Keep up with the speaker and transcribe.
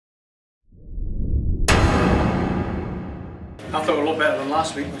I thought we were a lot better than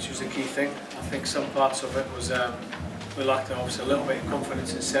last week, which was the key thing. I think some parts of it was we lacked obviously a little bit of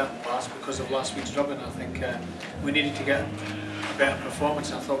confidence in certain parts because of last week's drubbing. I think we needed to get a better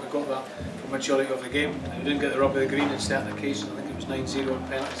performance. I thought we got that for the majority of the game. We didn't get the rub of the green in certain occasions. I think it was 9-0 on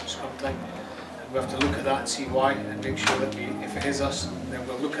penalties at scrum time. And we have to look at that and see why, and make sure that if it is us, then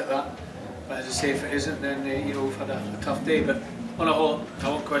we'll look at that. But as I say, if it isn't, then we've had a tough day. But on a whole, I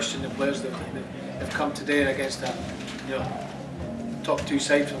won't question the players. They've come today against a top two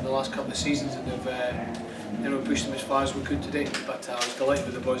side from the last couple of seasons, and they've pushed them as far as we could today. But I was delighted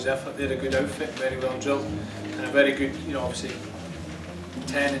with the boys' effort. They had a good outfit, very well drilled, and a very good, obviously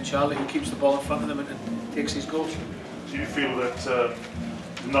 10 and Charlie, who keeps the ball in front of them and takes his goals. Do you feel that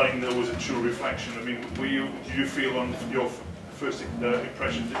 9-0 was a true reflection? I mean, did you feel on your first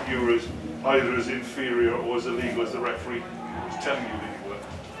impressions that you were either as inferior or as illegal as the referee was telling you that you were?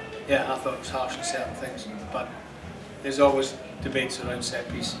 Yeah, I thought it was harsh in certain things, but there's always debates around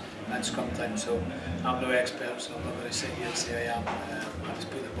set piece and scrum time, so I'm no expert, so I'm not going to sit here and say I am. I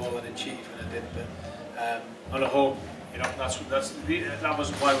just put the ball in and cheated when I did, but on the whole, that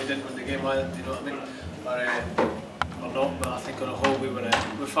wasn't why we didn't win the game either. You know what I mean? Or not, but I think on the whole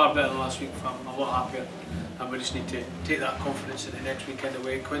we're far better than last week. I'm a lot happier, and we just need to take that confidence into next weekend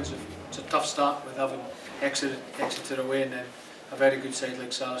away at Quins. It's a tough start with having Exeter away, and then a very good side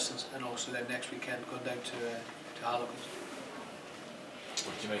like Saracens, and also then next weekend going down to Harlequins.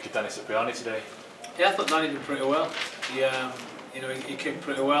 What did you make of Dennis Cipriani today? Yeah, I thought Danny did pretty well. He kicked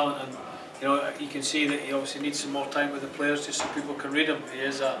pretty well, and you can see that he obviously needs some more time with the players just so people can read him. He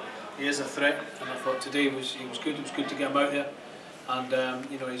is a threat, and I thought today he was good. It was good to get him out there, and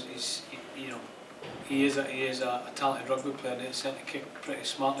he is a talented rugby player, and he certainly kicked pretty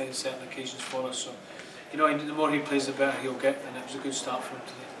smartly in certain occasions for us. So the more he plays, the better he'll get, and it was a good start for him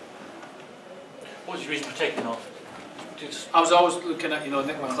today. What was your reason for taking off? I was always looking at,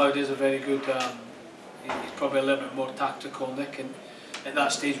 Nick McLeod is a very good, he's probably a little bit more tactical, Nick, and at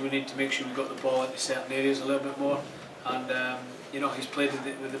that stage we need to make sure we got the ball into certain areas a little bit more, and he's played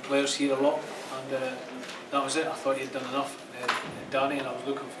with the players here a lot, and that was it. I thought he'd done enough, Danny, and I was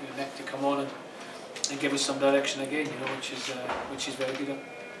looking for Nick to come on and give us some direction again, which is very good.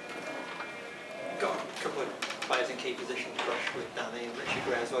 Got a couple of players in key positions, Rush with Danny and Richie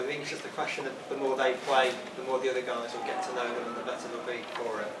Gray as well. I think it's just a question of the more they play, the more the other guys will get to know them and the better they'll be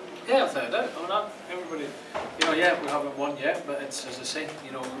for it. Yeah, without a doubt. Everybody, we haven't won yet, but it's, as I say, we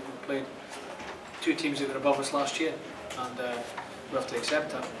played two teams that were above us last year, and we have to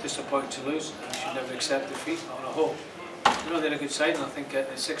accept that. Disappointed to lose, and we should never accept defeat. But on a whole, they're a good side, and I think at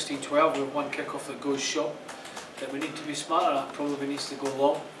 16-12 we have one kick-off that goes short. That we need to be smarter at, probably needs to go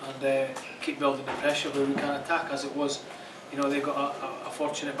long and keep building the pressure where we can attack. As it was, they got a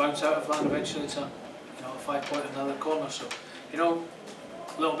fortunate bounce out of that, and eventually it's a 5-point in another corner. So,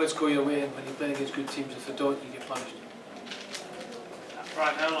 little bits go your way, and when you're playing against good teams, if they don't, you get punished.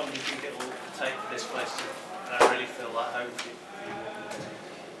 Brian, how long do you think it will take for this place to really feel like home for you?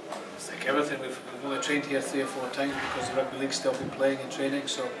 It's like everything. We've only trained here 3 or 4 times because the rugby league's still been playing and training,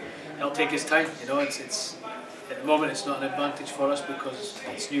 so it'll take its time. It's at the moment it's not an advantage for us because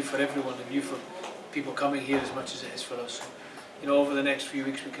it's new for everyone and new for people coming here as much as it is for us. So, over the next few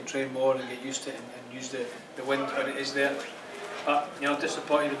weeks we can train more and get used to it and use the wind when it is there. But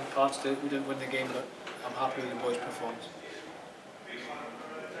disappointed in parts that we didn't win the game, but I'm happy with the boys' performance.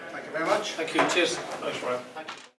 Thank you very much. Thank you. Cheers. Thanks, Brian. Thank you.